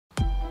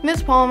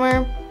Miss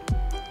Palmer,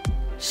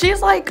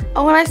 she's like,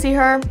 when I see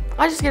her,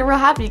 I just get real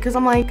happy because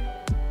I'm like,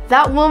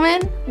 that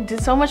woman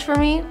did so much for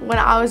me when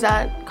I was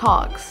at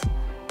Cox.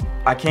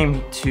 I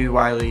came to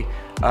Wylie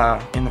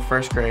in the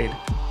first grade,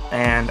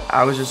 and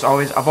I've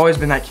always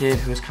been that kid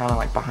who was kind of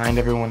like behind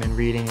everyone in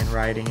reading and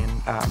writing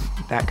and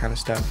that kind of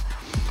stuff.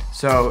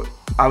 So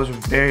I was a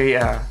very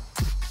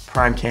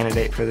prime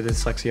candidate for the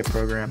dyslexia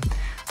program.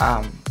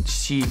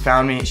 She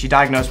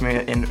diagnosed me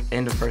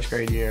in the first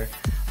grade year,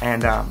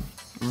 and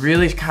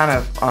really kind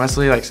of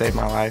honestly like saved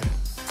my life,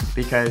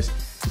 because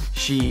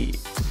she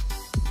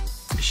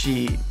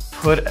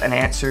put an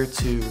answer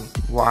to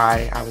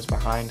why I was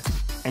behind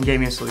and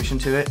gave me a solution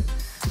to it.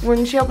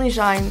 When she helped me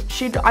shine,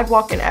 I'd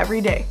walk in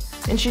every day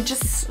and she'd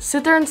just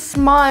sit there and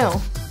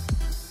smile.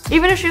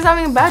 Even if she was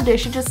having a bad day,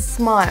 she'd just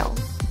smile.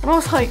 And I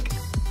was like,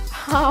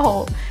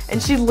 how?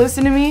 And she'd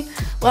listen to me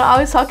when I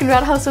was talking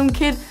about how some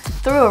kid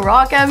threw a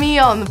rock at me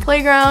on the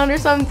playground or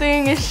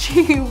something, and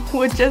she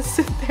would just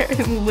sit there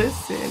and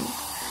listen.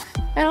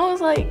 And I was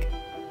like,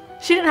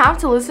 she didn't have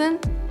to listen,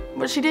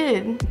 but she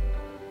did.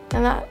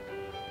 And that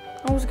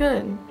was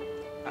good.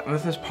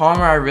 With Miss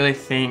Palmer, I really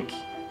think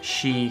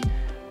she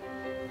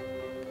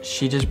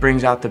just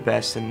brings out the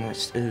best in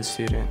the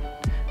student,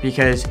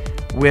 because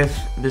with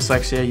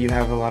dyslexia you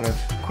have a lot of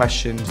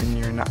questions and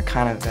you're not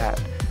kind of that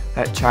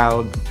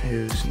child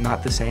who's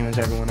not the same as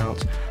everyone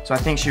else. So I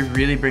think she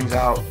really brings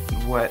out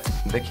what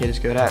the kid is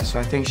good at. So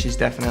I think she's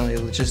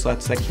definitely just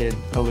lets the kid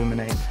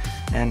illuminate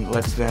and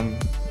lets them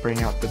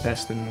bring out the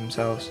best in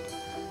themselves.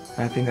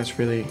 And I think that's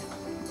really,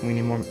 we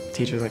need more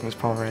teachers like Miss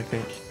Palmer, I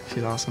think.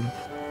 She's awesome.